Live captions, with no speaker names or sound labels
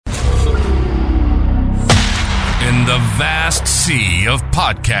the vast sea of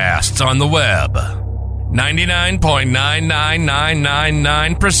podcasts on the web.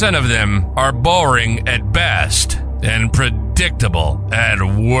 99.99999% of them are boring at best and predictable at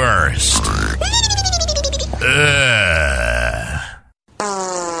worst.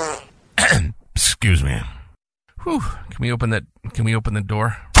 Excuse me. Whew. Can we open the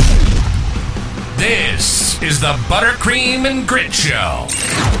door? This is the Buttercream and Grits Show.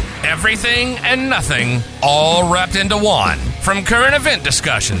 Everything and nothing all wrapped into one. From current event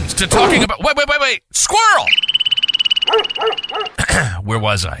discussions to talking about... Wait. Squirrel! Where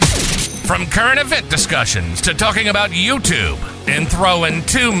was I? From current event discussions to talking about YouTube and throwing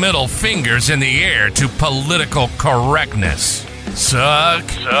two middle fingers in the air to political correctness. Suck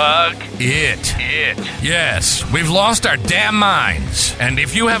it. Yes, we've lost our damn minds. And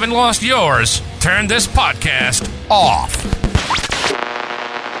if you haven't lost yours, turn this podcast off.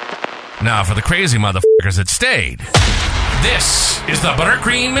 Now for the crazy motherfuckers that stayed. This is the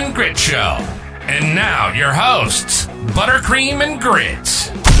Buttercream and Grits Show. And now your hosts, Buttercream and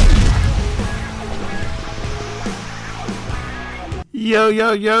Grits. Yo,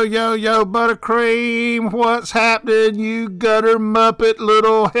 Buttercream, what's happening, you Guttermuppet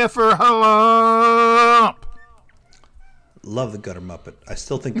little heifer hump? Love the Guttermuppet. I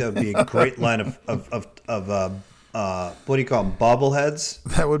still think that would be a great line of what do you call them, bobbleheads?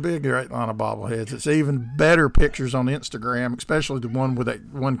 That would be a great line of bobbleheads. It's even better pictures on Instagram, especially the one with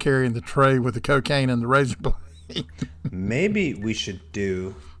that one carrying the tray with the cocaine and the razor blade. Maybe we should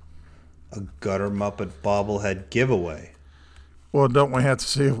do a Guttermuppet bobblehead giveaway. Well, don't we have to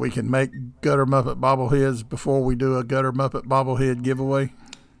see if we can make Guttermuppet bobbleheads before we do a Guttermuppet bobblehead giveaway?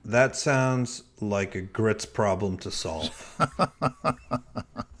 That sounds like a Grits problem to solve.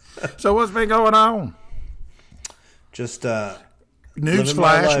 So what's been going on? Just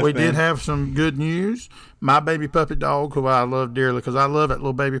newsflash, we did have some good news. My baby puppy dog, who I love dearly because I love that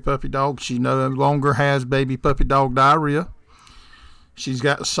little baby puppy dog, she no longer has baby puppy dog diarrhea. She's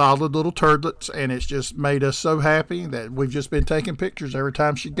got solid little turdlets, and it's just made us so happy that we've just been taking pictures every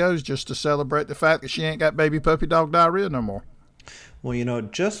time she goes just to celebrate the fact that she ain't got baby puppy dog diarrhea no more. Well,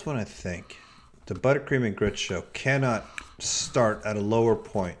 just when I think the Buttercream and Grits Show cannot start at a lower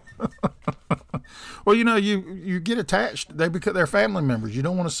point. Well, you get attached. They're family members. You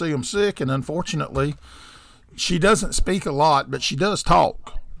don't want to see them sick, and unfortunately, she doesn't speak a lot, but she does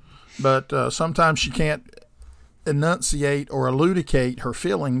talk. But sometimes she can't enunciate or elucidate her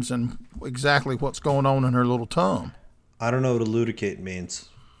feelings and exactly what's going on in her little tongue. I don't know what elucidate means.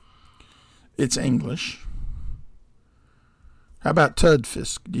 It's English. How about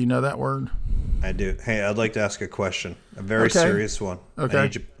tudfisk? Do you know that word? I do. Hey, I'd like to ask a question. A very serious one.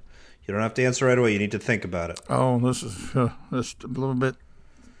 Okay. You don't have to answer right away. You need to think about it. Oh, this is just a little bit.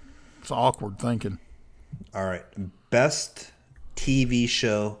 It's awkward thinking. All right. Best TV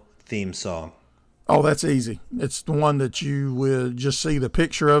show theme song. Oh, that's easy. It's the one that you would just see the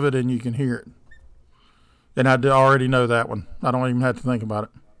picture of it and you can hear it. And I already know that one. I don't even have to think about it.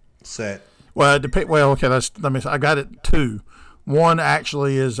 Say it. Well, okay. I got it two. One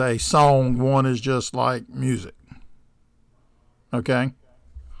actually is a song. One is just like music. Okay.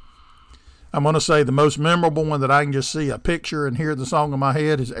 I'm going to say the most memorable one that I can just see a picture and hear the song in my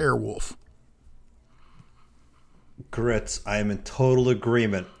head is Airwolf. Grits, I am in total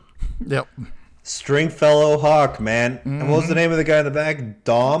agreement. Yep. Stringfellow Hawk, man. Mm-hmm. And what was the name of the guy in the back?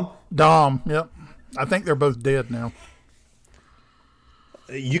 Dom, yep. I think they're both dead now.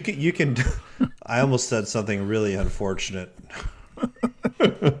 You can I almost said something really unfortunate.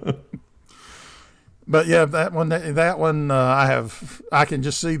 But yeah, that one I can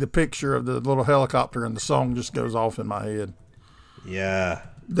just see the picture of the little helicopter and the song just goes off in my head. Yeah.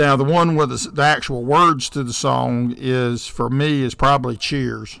 Now the one with the actual words to the song is probably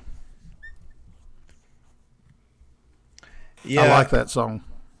Cheers. Yeah, I like that song.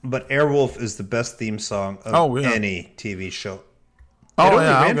 But Airwolf is the best theme song of any TV show. Oh,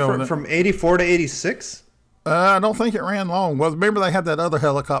 it ran from 84 to 86? I don't think it ran long. Well, remember they had that other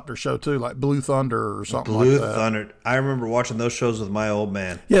helicopter show too, like Blue Thunder or something like that. Blue Thunder. I remember watching those shows with my old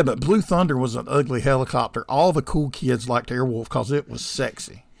man. Yeah, but Blue Thunder was an ugly helicopter. All the cool kids liked Airwolf because it was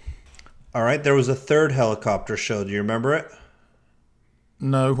sexy. All right, there was a third helicopter show. Do you remember it?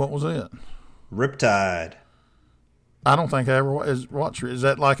 No, what was it? Riptide. I don't think I ever watched it. Is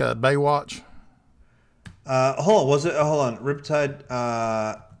that like a Baywatch? Hold on. Was it? Hold on. Riptide.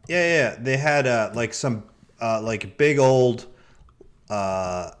 Yeah. They had like some like big old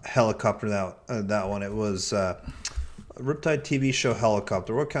helicopter. That one. It was Riptide TV show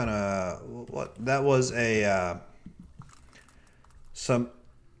helicopter. What kind of what? That was a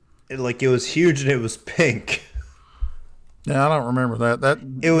it was huge and it was pink. Yeah, I don't remember that.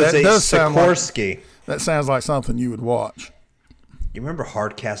 It was that a Sikorsky. That sounds like something you would watch. You remember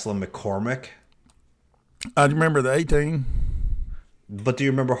Hardcastle and McCormick? I remember the 18. But do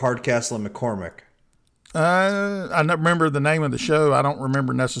you remember Hardcastle and McCormick? I remember the name of the show. I don't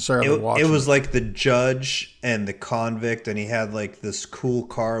remember necessarily watching. It was like the judge and the convict, and he had like this cool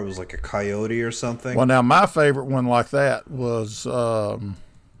car. It was like a Coyote or something. Well, now my favorite one like that was The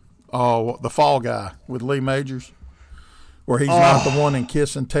Fall Guy with Lee Majors, where he's not the one in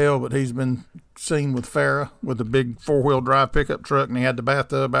Kiss and Tell, but he's been seen with Farrah with a big 4-wheel drive pickup truck, and he had the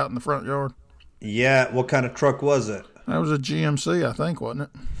bathtub out in the front yard. Yeah, what kind of truck was it? That was a GMC, I think, wasn't it?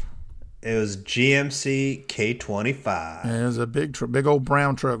 It was GMC K25. Yeah, it was a big old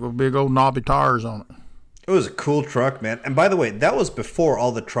brown truck with big old knobby tires on it. It was a cool truck, man. And by the way, that was before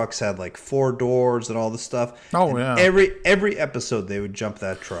all the trucks had like 4 doors and all the stuff. Oh, and yeah. Every episode they would jump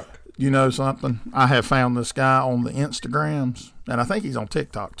that truck. You know something? I have found this guy on the Instagrams, and I think he's on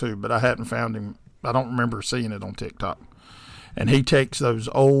TikTok too, but I hadn't found him. I don't remember seeing it on TikTok. And he takes those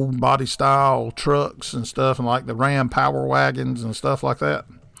old body style trucks and stuff, and like the Ram Power Wagons and stuff like that.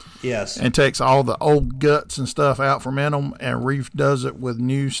 Yes. And takes all the old guts and stuff out from in them and redoes it with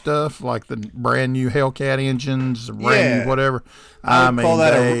new stuff, like the brand new Hellcat engines, the brand new whatever. I mean,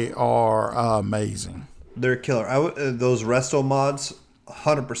 they are amazing. They're killer. Those resto mods,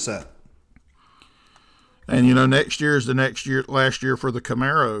 100%. And you know, next year is last year for the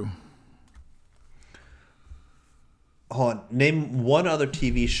Camaro. Hold on. Name one other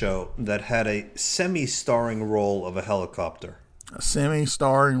TV show that had a semi-starring role of a helicopter. A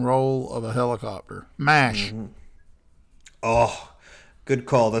semi-starring role of a helicopter. MASH. Mm-hmm. Oh, good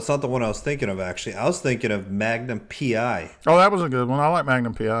call. That's not the one I was thinking of, actually. I was thinking of Magnum P.I. Oh, that was a good one. I like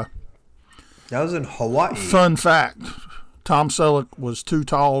Magnum P.I. That was in Hawaii. Fun fact. Tom Selleck was too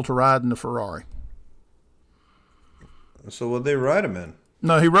tall to ride in the Ferrari. So what'd they ride him in?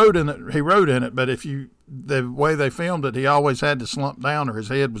 No, he rode in it, but the way they filmed it, he always had to slump down or his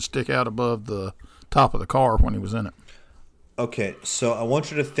head would stick out above the top of the car when he was in it. Okay, so I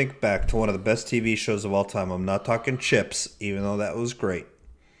want you to think back to one of the best TV shows of all time. I'm not talking Chips, even though that was great.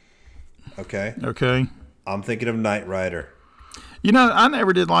 Okay? Okay. I'm thinking of Knight Rider. You know, I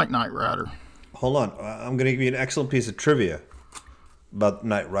never did like Knight Rider. Hold on. I'm going to give you an excellent piece of trivia about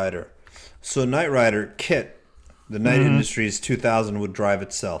Knight Rider. So Knight Rider, Kit, the Knight Industries 2000 would drive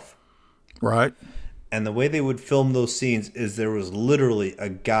itself. Right. And the way they would film those scenes is there was literally a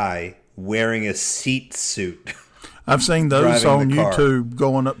guy wearing a seat suit. I've seen those on YouTube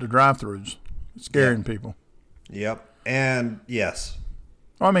going up to drive-thrus, scaring people. Yep. And yes.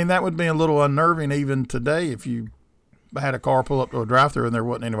 Well, I mean, that would be a little unnerving even today if you had a car pull up to a drive-thru and there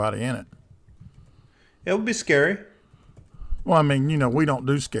wasn't anybody in it. It would be scary. Well, I mean, you know, we don't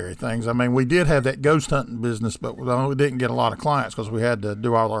do scary things. I mean, we did have that ghost hunting business, but we didn't get a lot of clients because we had to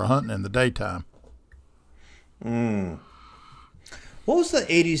do all our hunting in the daytime. What was the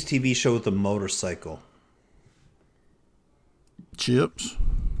 80s TV show with the motorcycle? Chips.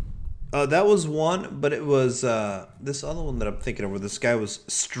 That was one, but it was this other one that I'm thinking of where this guy was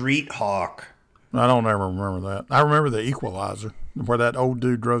Street Hawk. I don't ever remember that. I remember the Equalizer, where that old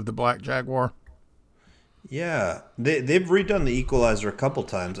dude drove the black Jaguar. Yeah, they've redone the Equalizer a couple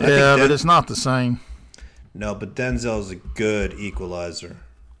times. Yeah, but it's not the same. No, but Denzel's a good Equalizer.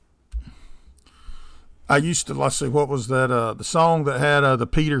 I used to, let's see, what was that? The song that had the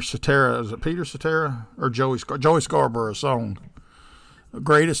Peter Cetera. Is it Peter Cetera or Joey Scarborough song?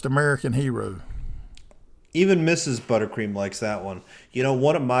 Greatest American Hero. Even Mrs. Buttercream likes that one. You know,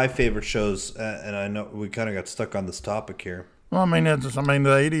 one of my favorite shows, and I know we kind of got stuck on this topic here. Well, I mean, the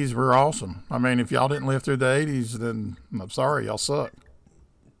 80s were awesome. I mean, if y'all didn't live through the 80s, then I'm sorry, y'all suck.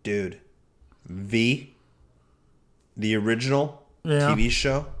 Dude, V, the original TV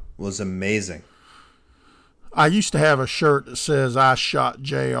show, was amazing. I used to have a shirt that says, I shot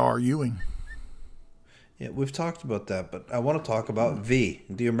J.R. Ewing. Yeah, we've talked about that, but I want to talk about V.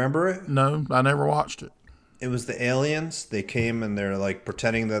 Do you remember it? No, I never watched it. It was the aliens. They came and they're like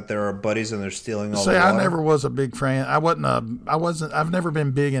pretending that they're our buddies and they're stealing all the water. I never was a big fan. I've never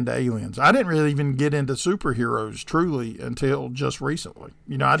been big into aliens. I didn't really even get into superheroes truly until just recently.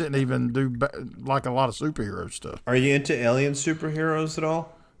 You know, I didn't even do like a lot of superhero stuff. Are you into alien superheroes at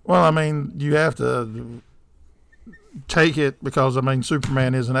all? Well, I mean, you have to take it because, I mean,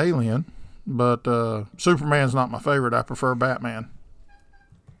 Superman is an alien, but Superman's not my favorite. I prefer Batman.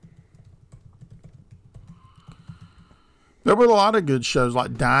 There were a lot of good shows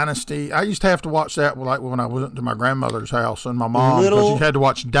like Dynasty. I used to have to watch that like when I went to my grandmother's house and my mom, because you had to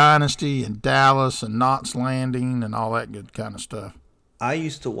watch Dynasty and Dallas and Knots Landing and all that good kind of stuff. I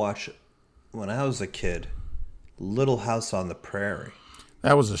used to watch, when I was a kid, Little House on the Prairie.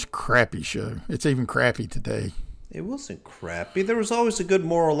 That was a crappy show. It's even crappy today. It wasn't crappy. There was always a good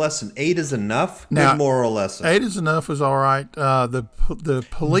moral lesson. 8 is enough. Now, good moral lesson. 8 is enough was all right. The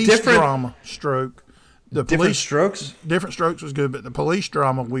police drama stroke. Different Strokes? Different Strokes was good, but the police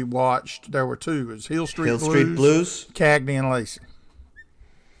drama we watched, there were 2. It was Hill Street Blues. Cagney and Lacey.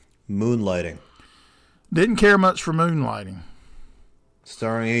 Moonlighting. Didn't care much for Moonlighting.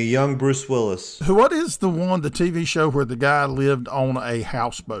 Starring a young Bruce Willis. What is the TV show where the guy lived on a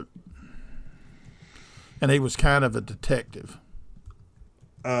houseboat? And he was kind of a detective.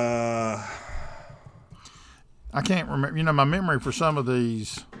 I can't remember. My memory for some of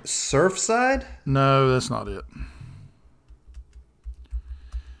these. Surfside? No, that's not it.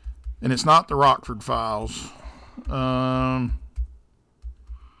 And it's not the Rockford Files. The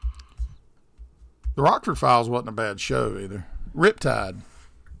Rockford Files wasn't a bad show either. Riptide.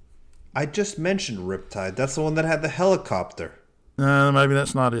 I just mentioned Riptide. That's the one that had the helicopter. Maybe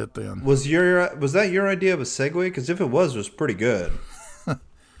that's not it then. Was that your idea of a segue? Because if it was pretty good.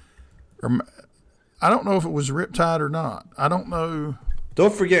 I don't know if it was Riptide or not. I don't know.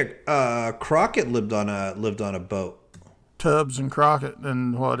 Don't forget, Crockett lived on a boat. Tubbs and Crockett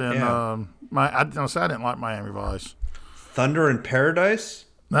and what? And Yeah. I didn't like Miami Vice. Thunder in Paradise.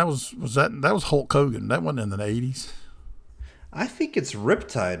 That was Hulk Hogan. That wasn't in the 80s. I think it's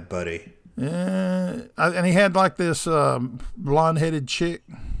Riptide, buddy. Yeah, and he had like this blonde-headed chick.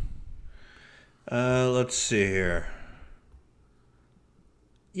 Let's see here.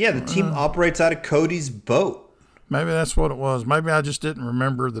 Yeah, the team operates out of Cody's boat. Maybe that's what it was. Maybe I just didn't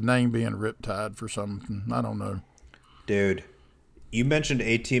remember the name being Riptide for something. I don't know. Dude, you mentioned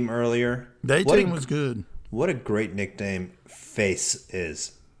A-Team earlier. The A-Team was good. What a great nickname Face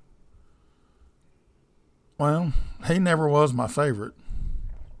is. Well, he never was my favorite.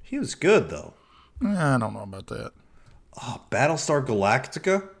 He was good, though. I don't know about that. Oh, Battlestar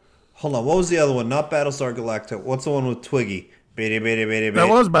Galactica? Hold on, what was the other one? Not Battlestar Galactica. What's the one with Twiggy? That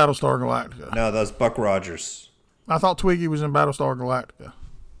was Battlestar Galactica. No, that was Buck Rogers. I thought Twiggy was in Battlestar Galactica.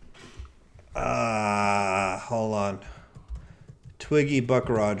 Hold on. Twiggy, Buck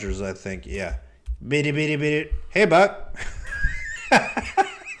Rogers, I think. Yeah. Hey, Buck.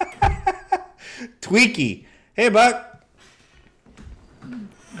 Tweaky. Hey, Buck.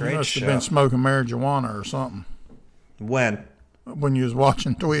 Great You must show. have been smoking marijuana or something When you was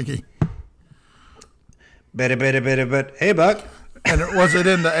watching Twiggy. Hey, Buck. And was it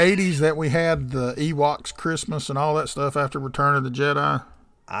in the 80s that we had the Ewoks Christmas and all that stuff after Return of the Jedi?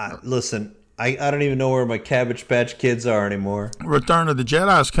 Listen, I don't even know where my Cabbage Patch Kids are anymore. Return of the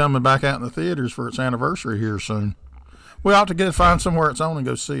Jedi is coming back out in the theaters for its anniversary here soon. We ought to find somewhere it's on and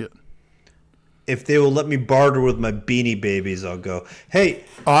go see it. If they will let me barter with my Beanie Babies, I'll go. Hey.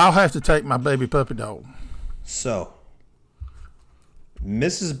 Oh, I'll have to take my baby puppy dog. So,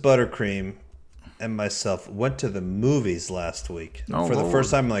 Mrs. Buttercream and myself went to the movies last week for the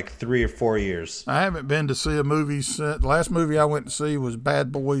first time in like 3 or 4 years. I haven't been to see a movie since. The last movie I went to see was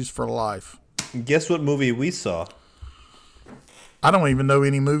Bad Boys for Life. Guess what movie we saw? I don't even know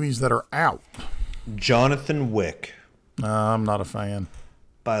any movies that are out. Jonathan Wick. No, I'm not a fan.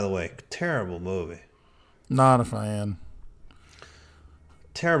 By the way, terrible movie. Not a fan.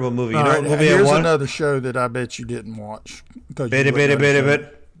 Terrible movie. You know what movie here's I want? another show that I bet you didn't watch.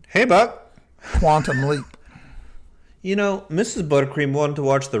 Hey, Buck. Quantum Leap. You know, Mrs. Buttercream wanted to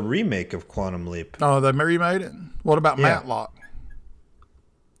watch the remake of Quantum Leap. Oh, they remade it? What about Matlock?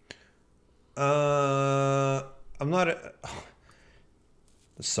 I'm not...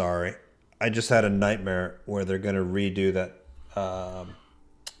 Sorry. I just had a nightmare where they're going to redo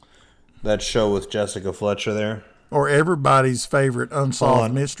that show with Jessica Fletcher there. Or everybody's favorite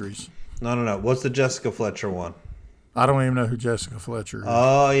Unsolved Mysteries. No. What's the Jessica Fletcher one? I don't even know who Jessica Fletcher is.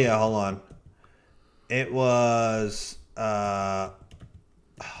 Oh, yeah. Hold on. It was... what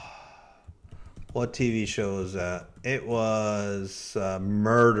TV show was that? It was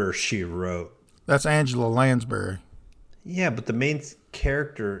Murder, She Wrote. That's Angela Lansbury. Yeah, but the main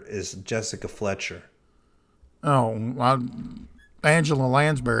character is Jessica Fletcher. Oh, Angela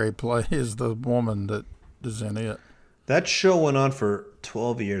Lansbury is the woman that is in it. That show went on for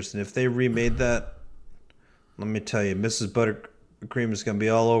 12 years, and if they remade that, let me tell you, Mrs. Buttercream is going to be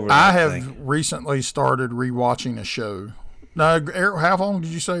all over that thing. I have recently started rewatching a show. Now, how long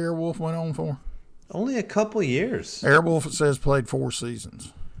did you say Airwolf went on for? Only a couple years. Airwolf, it says, played 4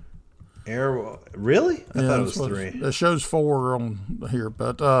 seasons. Really? I thought it was 3. The show's 4 on here,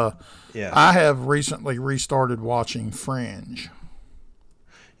 but yeah. I have recently restarted watching Fringe.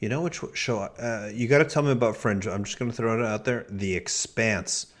 You know which show? You got to tell me about Fringe. I'm just going to throw it out there. The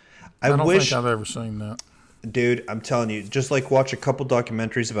Expanse. I don't think I've ever seen that. Dude, I'm telling you, just like watch a couple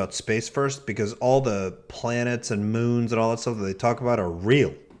documentaries about space first, because all the planets and moons and all that stuff that they talk about are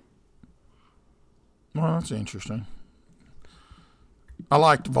real. Well, that's interesting. I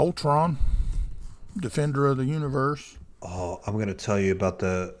liked Voltron, Defender of the Universe. Oh, I'm going to tell you about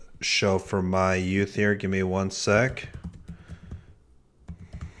the show from my youth here. Give me one sec.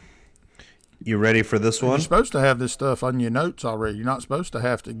 You ready for this one? You're supposed to have this stuff on your notes already. You're not supposed to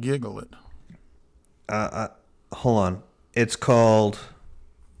have to giggle it. Hold on. It's called...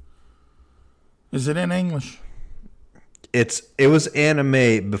 Is it in English? It was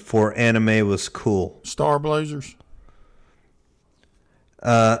anime before anime was cool. Star Blazers?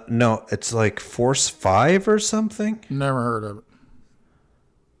 No, it's like Force 5 or something. Never heard of it.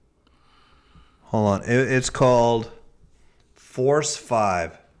 Hold on. It's called Force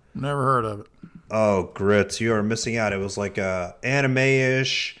 5. Never heard of it. Oh, Grits, you are missing out. It was like a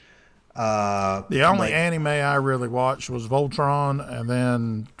anime-ish. The only anime I really watched was Voltron and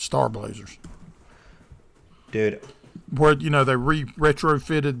then Star Blazers. Dude. Where, they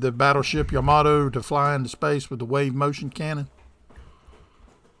retrofitted the battleship Yamato to fly into space with the wave motion cannon.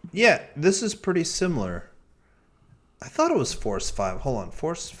 Yeah, this is pretty similar. I thought it was Force 5. Hold on.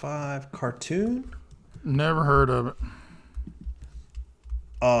 Force 5 cartoon? Never heard of it.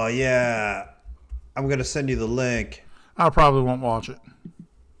 Oh, yeah. I'm going to send you the link. I probably won't watch it.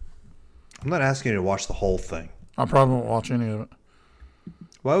 I'm not asking you to watch the whole thing. I probably won't watch any of it.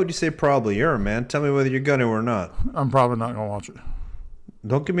 Why would you say probably? You're a man. Tell me whether you're going to or not. I'm probably not going to watch it.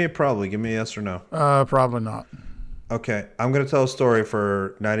 Don't give me a probably. Give me a yes or no. Probably not. Okay. I'm going to tell a story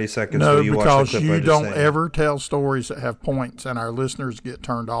for 90 seconds. No, so you because watch the clip you don't saying. ever tell stories that have points, and our listeners get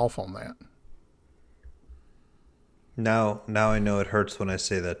turned off on that. Now I know it hurts when I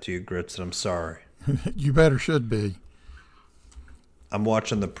say that to you, Grits, and I'm sorry. You better should be. I'm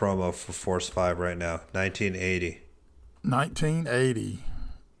watching the promo for Force 5 right now. 1980. 1980.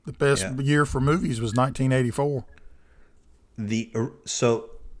 The best year for movies was 1984. So,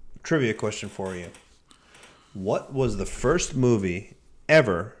 trivia question for you. What was the first movie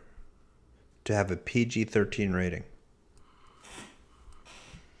ever to have a PG-13 rating?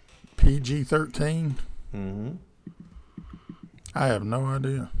 PG-13? Mm-hmm. I have no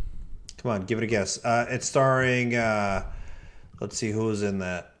idea. Come on, give it a guess. It's starring, let's see who was in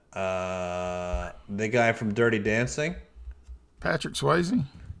that. The guy from Dirty Dancing. Patrick Swayze?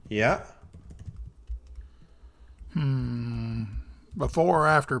 Yeah. Before or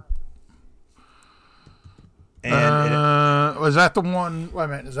after? And was that the one? Wait a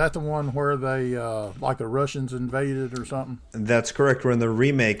minute. Is that the one where they like the Russians invaded or something? That's correct. We're in the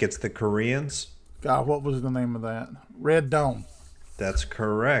remake. It's the Koreans. God, what was the name of that? Red Dawn. That's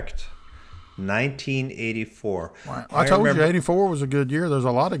correct. 1984. Right. I told you 84 was a good year. There's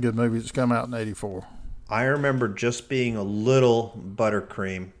a lot of good movies that's come out in 84. I remember just being a little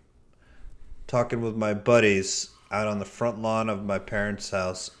buttercream, talking with my buddies out on the front lawn of my parents'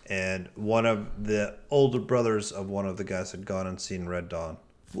 house, and one of the older brothers of one of the guys had gone and seen Red Dawn.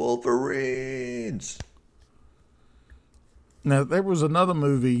 Wolverines! Now, there was another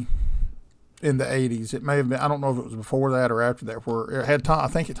movie in the 80s. It may have been, I don't know if it was before that or after that, where it had I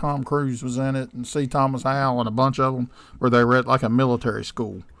think Tom Cruise was in it, and C. Thomas Howell and a bunch of them, where they were at like a military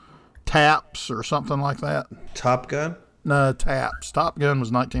school. Taps or something like that. Top Gun? No, Taps. Top Gun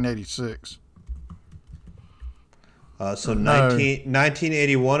was 1986. So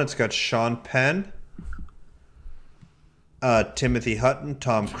 1981, it's got Sean Penn, Timothy Hutton,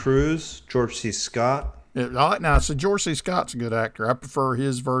 Tom Cruise, George C. Scott. Now, so George C. Scott's a good actor. I prefer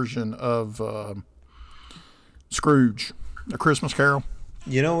his version of Scrooge, A Christmas Carol.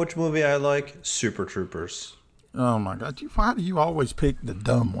 You know which movie I like? Super Troopers. Oh, my God. Why do you always pick the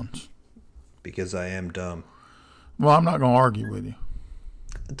dumb ones? Because I am dumb. Well, I'm not going to argue with you.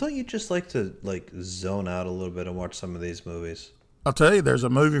 Don't you just like to zone out a little bit and watch some of these movies? I'll tell you, there's a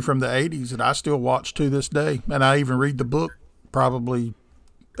movie from the 80s that I still watch to this day, and I even read the book probably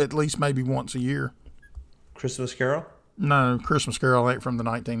at least maybe once a year. Christmas Carol? No, Christmas Carol ain't from the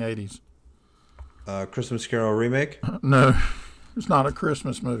 1980s. Christmas Carol remake? No, it's not a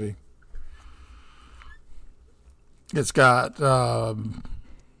Christmas movie. It's got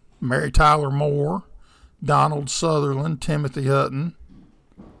Mary Tyler Moore, Donald Sutherland, Timothy Hutton.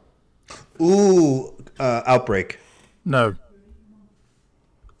 Ooh, Outbreak. No.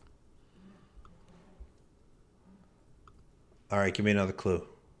 All right, give me another clue.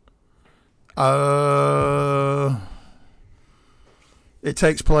 It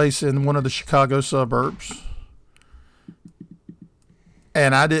takes place in one of the Chicago suburbs.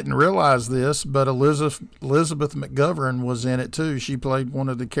 And I didn't realize this, but Elizabeth McGovern was in it too. She played one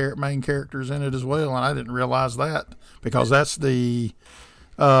of the main characters in it as well, and I didn't realize that because that's the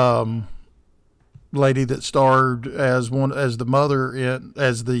lady that starred as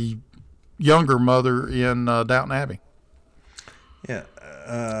the younger mother in Downton Abbey.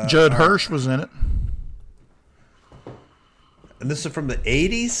 Yeah, Judd Hirsch was in it. And this is from the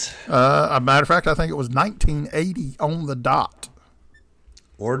 80s? A matter of fact, I think it was 1980 on the dot.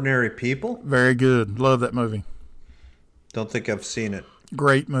 Ordinary People? Very good. Love that movie. Don't think I've seen it.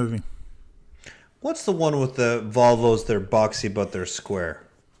 Great movie. What's the one with the Volvos? They're boxy, but they're square.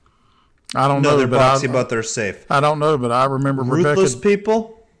 I don't know. They're boxy, but they're safe. I don't know, but I remember Ruthless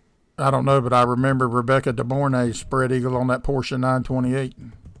People? I don't know, but I remember Rebecca De Mornay spread eagle on that Porsche 928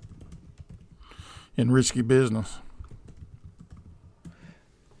 in Risky Business.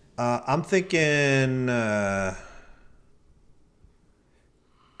 I'm thinking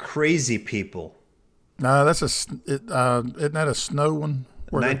Crazy People. No, that's isn't that a snow one?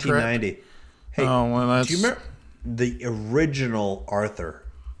 1990. Hey, do you remember the original Arthur?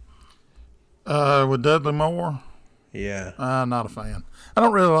 With Dudley Moore? Yeah. I'm not a fan. I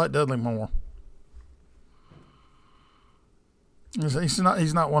don't really like Dudley Moore. He's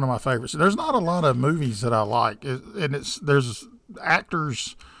not one of my favorites. There's not a lot of movies that I like, and there's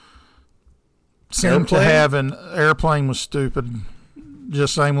actors seem to have an Airplane was stupid.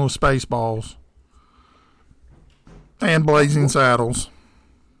 Just same with Spaceballs and Blazing Saddles.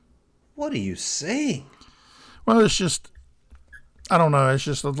 What are you saying? Well, it's just I don't know. It's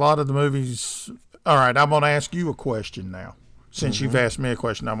just a lot of the movies. All right, I'm going to ask you a question now. Since you've asked me a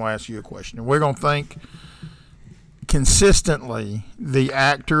question, I'm going to ask you a question. And we're going to think consistently the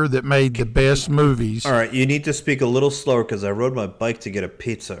actor that made the best movies. All right, you need to speak a little slower because I rode my bike to get a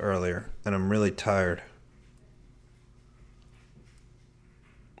pizza earlier, and I'm really tired.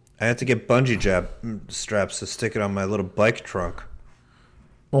 I had to get bungee straps to stick it on my little bike trunk.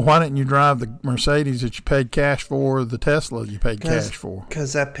 Well, why didn't you drive the Mercedes that you paid cash for, or the Tesla you paid cash for?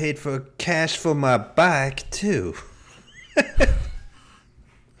 Because I paid for cash for my bike, too.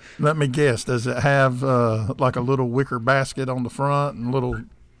 Let me guess. Does it have like a little wicker basket on the front and little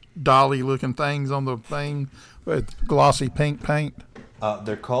dolly-looking things on the thing with glossy pink paint?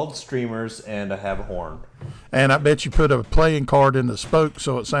 They're called streamers, and I have a horn. And I bet you put a playing card in the spoke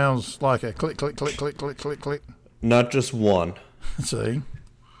so it sounds like a click, click, click, click, click, click, click. Not just one. See?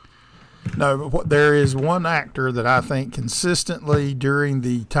 No, but there is one actor that I think consistently during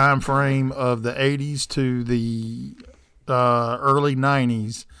the time frame of the 80s to the early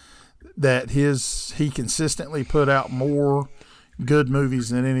 90s that he consistently put out more good movies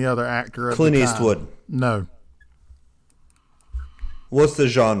than any other actor of Clint the time. Eastwood. No. What's the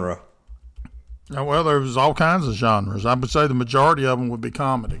genre? Well, there's all kinds of genres. I would say the majority of them would be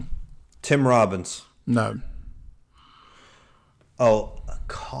comedy. Tim Robbins. No. Oh,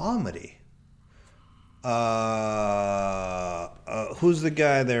 comedy. Who's the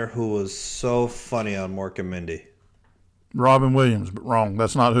guy there who was so funny on Mork and Mindy? Robin Williams, but wrong.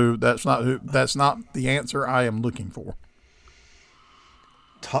 That's not the answer I am looking for.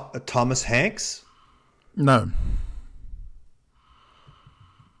 Thomas Hanks? No.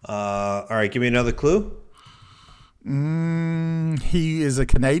 All right, give me another clue. He is a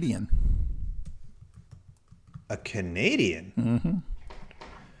Canadian. A Canadian? Mm-hmm.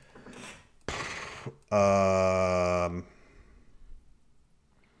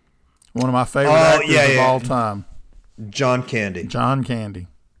 One of my favorite actors of all time. John Candy. John Candy.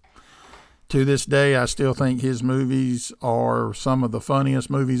 To this day, I still think his movies are some of the funniest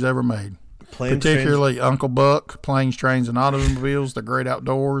movies ever made. Particularly Uncle Buck, Planes, Trains, and Automobiles, The Great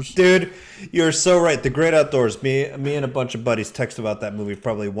Outdoors. Dude, you're so right. The Great Outdoors. Me and a bunch of buddies text about that movie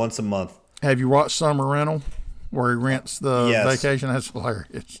probably once a month. Have you watched Summer Rental, where he rents the vacation? That's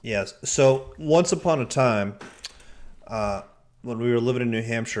hilarious. Yes. So once upon a time, when we were living in New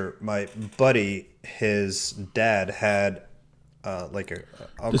Hampshire, my buddy, his dad had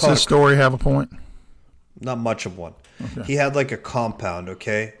Does this story have a point? Not much of one. Okay. He had like a compound,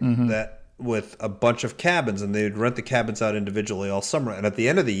 that with a bunch of cabins, and they would rent the cabins out individually all summer. And at the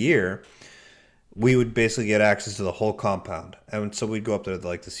end of the year, we would basically get access to the whole compound. And so we'd go up there with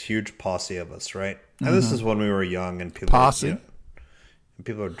like this huge posse of us, right? And this is when we were young and people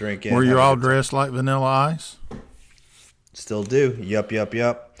people were drinking. Were you all dressed like Vanilla Ice? Still do. Yup.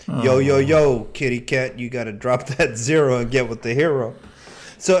 Oh. Yo, kitty cat, you got to drop that zero and get with the hero.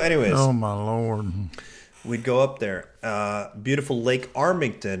 So anyways. Oh, my Lord. We'd go up there. Beautiful Lake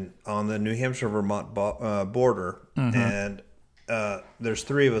Armington on the New Hampshire-Vermont border. And there's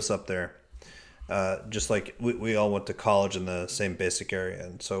three of us up there. just like we all went to college in the same basic area,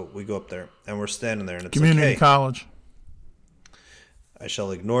 and so we go up there and we're standing there, and it's community like, hey, college. I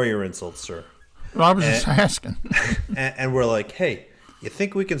shall ignore your insults, sir. Well, I was just asking. and we're like, hey, you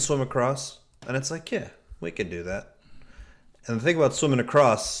think we can swim across? And it's like, yeah, we can do that. And the thing about swimming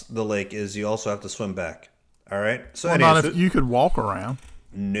across the lake is you also have to swim back. All right. So well, anyways, not if you could walk around.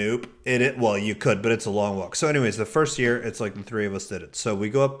 Nope. Well, you could, but it's a long walk. So anyways, the first year, it's like the three of us did it. So we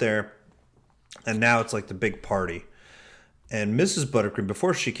go up there, and now it's like the big party. And Mrs. Buttercream,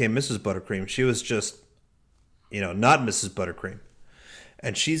 before she came Mrs. Buttercream, she was just, not Mrs. Buttercream.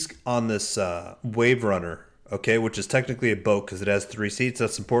 And she's on this wave runner, okay, which is technically a boat because it has 3 seats.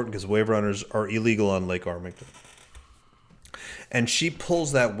 That's important because wave runners are illegal on Lake Armington. And she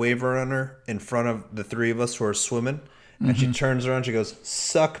pulls that wave runner in front of the three of us who are swimming. And she turns around, she goes,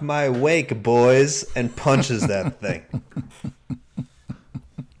 "Suck my wake, boys," and punches that thing.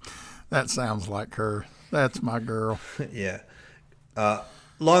 That sounds like her. That's my girl. Yeah.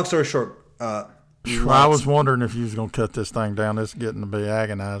 Long story short. I was wondering if you was going to cut this thing down. It's getting to be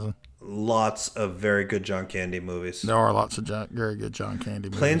agonizing. Lots of very good John Candy movies. There are lots of very good John Candy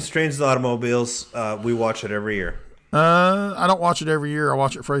movies. Planes, Trains, and Automobiles. We watch it every year. I don't watch it every year. I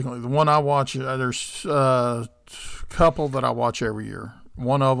watch it frequently. The one I watch, there's a couple that I watch every year.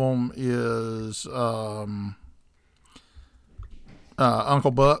 One of them is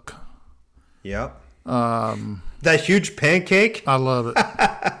Uncle Buck. Yep. That huge pancake. I love it.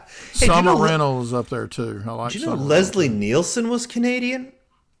 Hey, Summer Rental is up there too. I like. Do you know Leslie Nielsen was Canadian?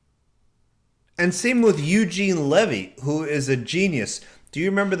 And same with Eugene Levy, who is a genius. Do you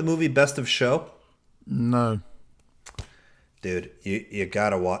remember the movie Best of Show? No. Dude, you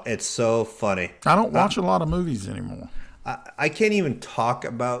gotta watch. It's so funny. I don't watch a lot of movies anymore. I can't even talk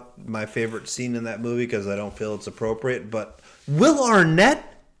about my favorite scene in that movie because I don't feel it's appropriate. But Will Arnett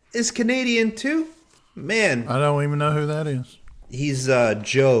is Canadian too. Man, I don't even know who that is. He's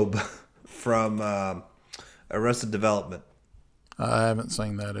Job from Arrested Development. I haven't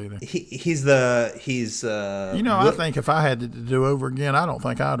seen that either. He's. I think if I had to do over again, I don't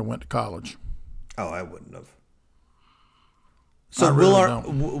think I'd have went to college. Oh, I wouldn't have. So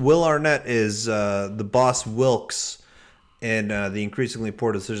Will Arnett is the boss Wilkes in The Increasingly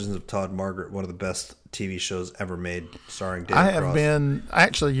Poor Decisions of Todd Margaret, one of the best TV shows ever made, starring David Cross.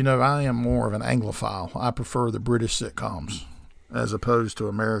 I am more of an Anglophile. I prefer the British sitcoms as opposed to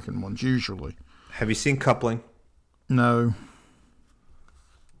American ones usually. Have you seen Coupling? No.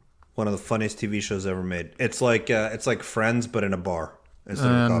 One of the funniest TV shows ever made. It's like Friends, but in a bar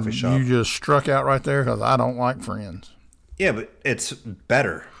instead of a coffee shop. You just struck out right there because I don't like Friends. Yeah, but it's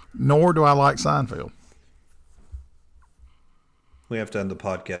better. Nor do I like Seinfeld. We have to end the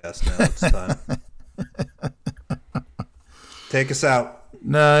podcast now. It's time. Take us out.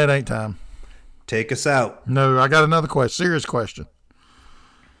 No, it ain't time. Take us out. No, I got another serious question.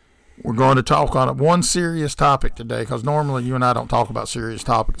 We're going to talk on one serious topic today because normally you and I don't talk about serious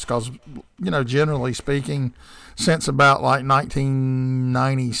topics because, generally speaking, since about like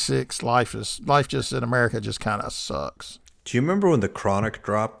 1996, life just in America just kind of sucks. Do you remember when The Chronic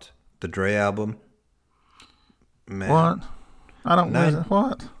dropped, the Dre album? Man. What? I don't know.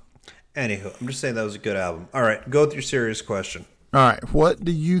 What? Anywho, I'm just saying that was a good album. All right, go with your serious question. All right, what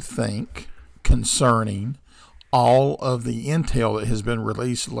do you think concerning all of the intel that has been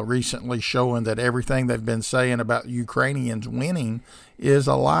released recently showing that everything they've been saying about Ukrainians winning is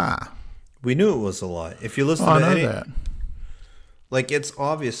a lie? We knew it was a lie. If you listen to that. Like, it's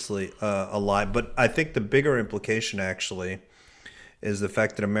obviously a lie, but I think the bigger implication, actually, is the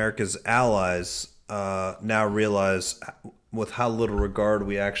fact that America's allies now realize with how little regard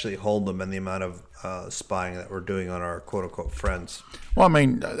we actually hold them and the amount of spying that we're doing on our quote-unquote friends. Well, I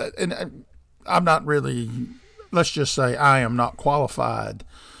mean, I'm not really, let's just say I am not qualified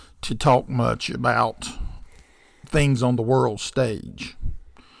to talk much about things on the world stage.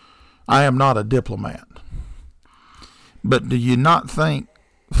 I am not a diplomat. But do you not think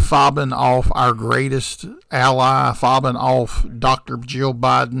fobbing off our greatest ally, fobbing off Dr. Jill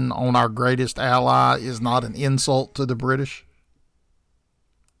Biden on our greatest ally is not an insult to the British?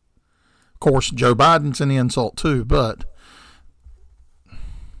 Of course, Joe Biden's an insult too, but...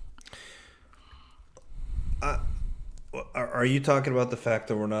 Are you talking about the fact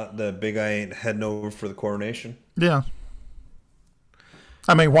that we're not, the big guy ain't heading over for the coronation? Yeah.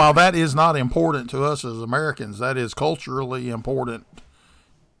 I mean, while that is not important to us as Americans, that is culturally important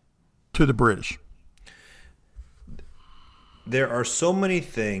to the British. There are so many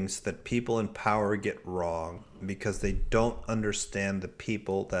things that people in power get wrong because they don't understand the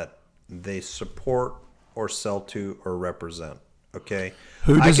people that they support or sell to or represent. Okay.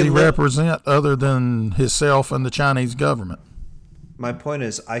 Who does he represent other than himself and the Chinese government? My point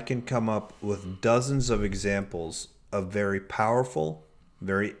is, I can come up with dozens of examples of very powerful,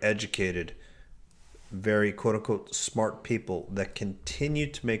 very educated, very quote-unquote smart people that continue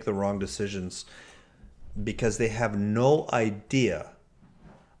to make the wrong decisions because they have no idea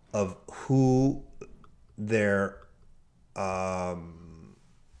of who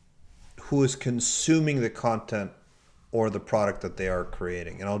who is consuming the content or the product that they are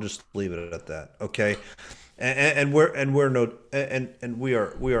creating. And I'll just leave it at that. Okay. And we are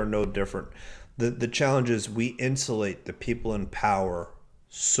no different. The challenge is we insulate the people in power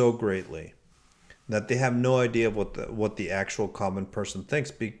so greatly that they have no idea what the actual common person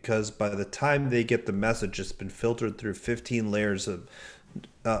thinks, because by the time they get the message, it's been filtered through 15 layers of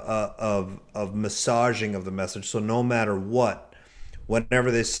massaging of the message. So no matter what, whenever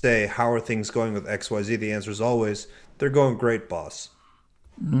they say, how are things going with XYZ, the answer is always, they're going great, boss.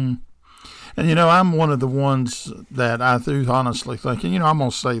 Mm. And, I'm one of the ones that I do honestly think, and, I'm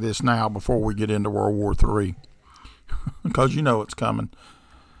going to say this now before we get into World War III, because it's coming.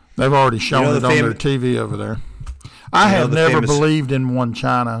 They've already shown it on their TV over there. I have never believed in one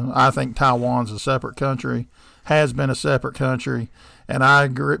China. I think Taiwan's a separate country, has been a separate country, and I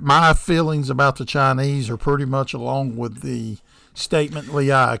agree. My feelings about the Chinese are pretty much along with the statement Lee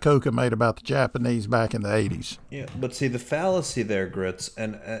Iacocca made about the Japanese back in the 80s. Yeah, but see the fallacy there, Grits,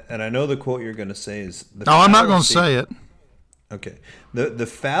 and I know the quote you're going to say is... I'm not going to say it. Okay. The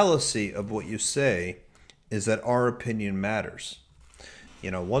fallacy of what you say is that our opinion matters.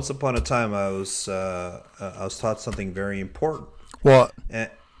 Once upon a time, I was taught something very important. What?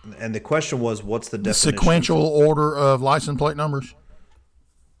 And the question was, what's the definition? Sequential order of license plate numbers.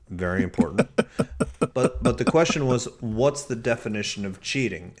 Very important. But the question was, what's the definition of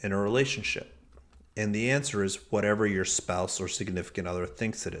cheating in a relationship? And the answer is whatever your spouse or significant other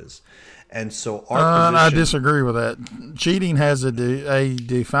thinks it is. And so our position... I disagree with that. Cheating has a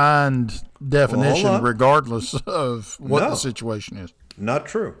defined definition regardless of what the situation is. Not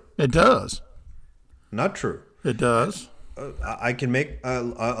true. It does. Not true. It does. I can make.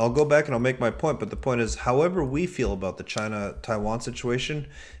 I'll go back and I'll make my point. But the point is, however we feel about the China-Taiwan situation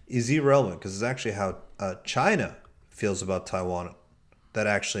is irrelevant, because it's actually how China feels about Taiwan that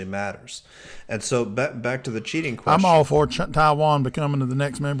actually matters. And so back to the cheating question. I'm all for Taiwan becoming the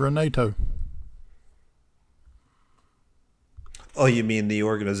next member of NATO. Oh, you mean the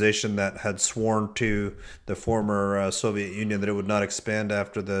organization that had sworn to the former Soviet Union that it would not expand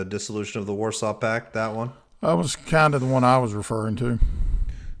after the dissolution of the Warsaw Pact? That one? That was kind of the one I was referring to.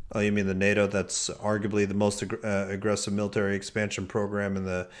 Oh, you mean the NATO that's arguably the most aggressive military expansion program in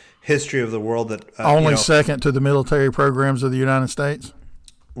the history of the world? That only second to the military programs of the United States?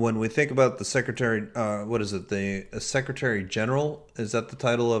 When we think about the Secretary, what is it? The Secretary General, is that the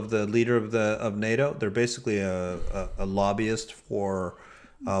title of the leader of NATO? They're basically a lobbyist for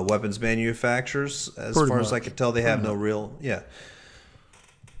weapons manufacturers. As far as I can tell, they have no real. Yeah.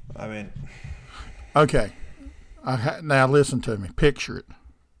 I mean. Okay. Now listen to me. Picture it.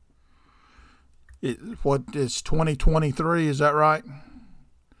 It's 2023? Is that right?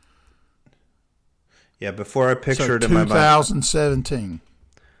 Yeah. Before I picture it in my mind. 2017.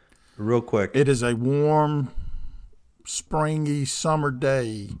 Real quick. It is a warm, springy summer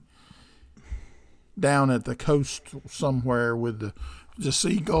day down at the coast somewhere with the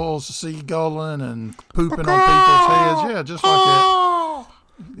seagulls seagulling and pooping on people's heads. Yeah, just like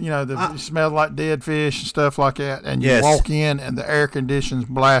that. It smelled like dead fish and stuff like that. And you walk in and the air conditioning's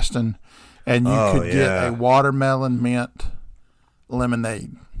blasting and you could get a watermelon mint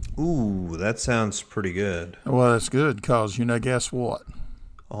lemonade. Ooh, that sounds pretty good. Well, that's good because, guess what?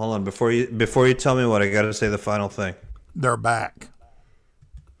 Hold on, before you tell me what, I got to say the final thing. They're back.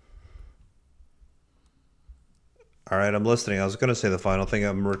 All right, I'm listening. I was going to say the final thing.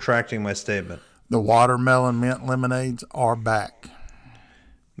 I'm retracting my statement. The watermelon mint lemonades are back.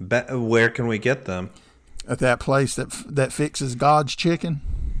 Where can we get them? At that place that fixes God's chicken.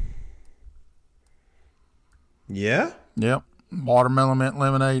 Yeah? Yep. Watermelon mint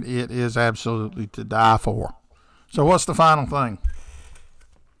lemonade. It is absolutely to die for. So what's the final thing?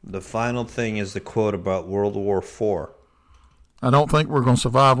 The final thing is the quote about World War IV. I don't think we're going to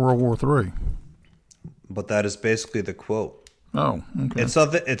survive World War III. But that is basically the quote. Oh, okay. It's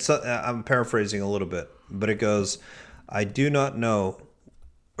something. I'm paraphrasing a little bit, but it goes, "I do not know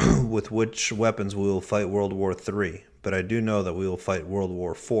with which weapons we will fight World War III, but I do know that we will fight World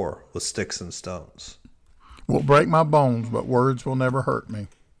War IV with sticks and stones. Will break my bones, but words will never hurt me."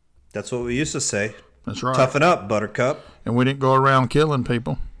 That's what we used to say. That's right. Toughen up, Buttercup. And we didn't go around killing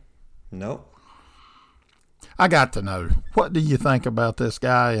people. Nope. I got to know, what do you think about this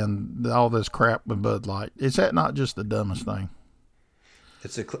guy and all this crap with Bud Light? Is that not just the dumbest thing?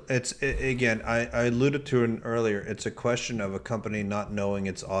 Again, I alluded to it earlier. It's a question of a company not knowing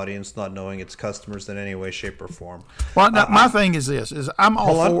its audience, not knowing its customers in any way, shape, or form. Well, my thing is this: I'm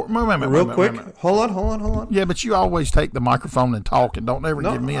all for. Real quick, hold on. Yeah, but you always take the microphone and talk, and don't ever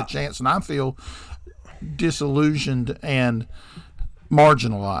give me a chance, and I feel disillusioned and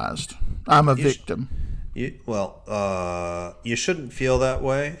marginalized. I'm a victim. You shouldn't feel that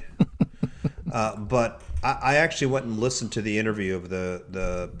way, but. I actually went and listened to the interview of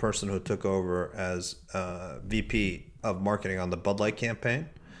the person who took over as VP of marketing on the Bud Light campaign.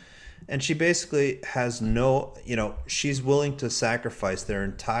 And she basically has she's willing to sacrifice their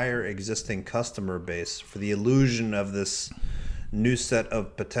entire existing customer base for the illusion of this new set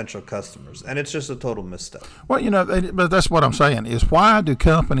of potential customers. And it's just a total misstep. Well, but that's what I'm saying is, why do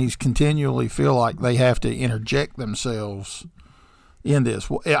companies continually feel like they have to interject themselves in this?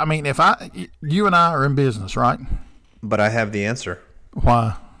 I mean, you and I are in business, right? But I have the answer.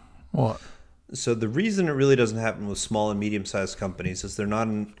 Why? What? So the reason it really doesn't happen with small and medium-sized companies is they're not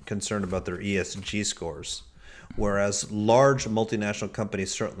concerned about their ESG scores, whereas large multinational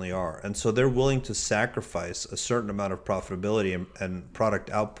companies certainly are. And so they're willing to sacrifice a certain amount of profitability and product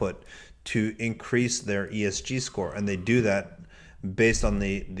output to increase their ESG score. And they do that based on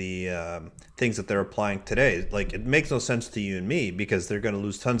the things that they're applying today. Like, it makes no sense to you and me because they're going to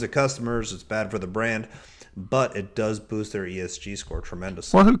lose tons of customers. It's bad for the brand, but it does boost their ESG score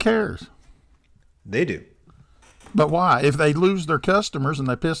tremendously. Well, who cares? They do. But why? If they lose their customers and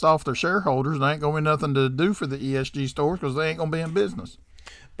they piss off their shareholders, there ain't going to be nothing to do for the ESG stores because they ain't going to be in business.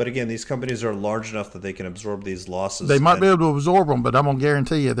 But again, these companies are large enough that they can absorb these losses. They might be able to absorb them, but I'm going to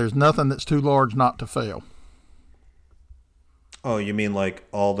guarantee you there's nothing that's too large not to fail. Oh, you mean like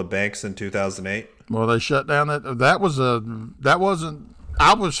all the banks in 2008? Well, they shut down that wasn't.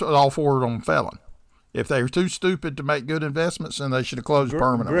 I was all for it on failing. If they were too stupid to make good investments, then they should have closed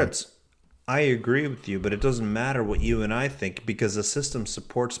permanently. Grits, I agree with you, but it doesn't matter what you and I think because the system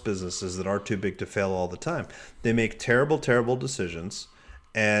supports businesses that are too big to fail all the time. They make terrible, terrible decisions,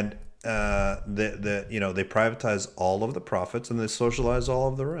 and they privatize all of the profits and they socialize all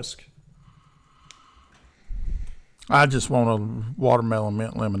of the risk. I just want a watermelon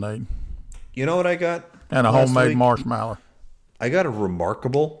mint lemonade. You know what I got? And a homemade marshmallow. I got a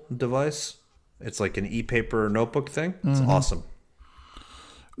Remarkable device. It's like an e-paper notebook thing. It's awesome.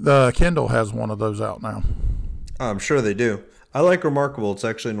 The Kindle has one of those out now. I'm sure they do. I like Remarkable. It's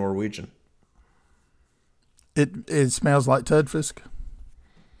actually Norwegian. It smells like Tudfisk.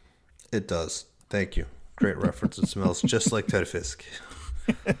 It does. Thank you. Great reference. It smells just like Tudfisk.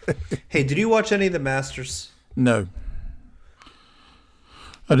 Hey, did you watch any of the Masters? No.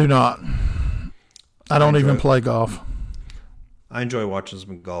 I do not. I don't even play golf. I enjoy watching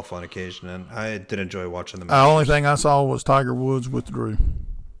some golf on occasion, and I did enjoy watching the Masters. The only thing I saw was Tiger Woods withdrew.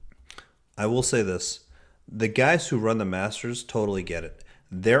 I will say this. The guys who run the Masters totally get it.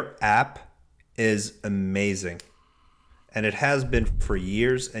 Their app is amazing, and it has been for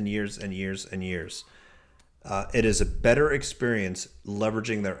years and years and years and years. It is a better experience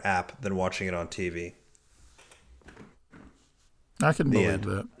leveraging their app than watching it on TV. I can believe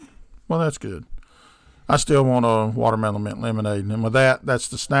that. Well, that's good. I still want a watermelon mint lemonade. And with that, that's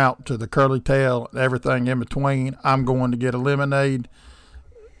the snout to the curly tail, everything in between. I'm going to get a lemonade.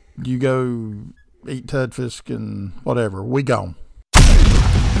 You go eat Tudfisk and whatever. We gone.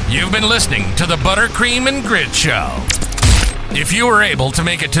 You've been listening to the Buttercream and Grits Show. If you were able to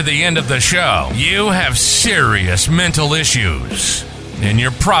make it to the end of the show, you have serious mental issues. And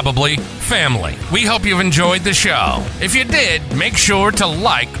you're probably family. We hope you've enjoyed the show. If you did, make sure to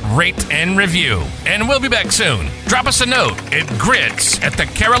like, rate, and review. And we'll be back soon. Drop us a note at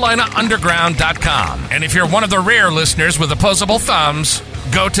grits@thecarolinaunderground.com. And if you're one of the rare listeners with opposable thumbs,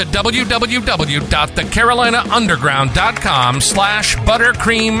 go to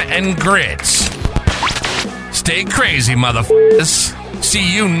www.thecarolinaunderground.com/buttercream and grits. Stay crazy, motherfuckers.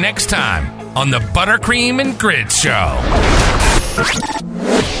 See you next time on the Buttercream and Grits Show.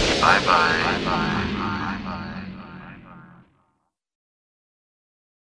 Bye-bye.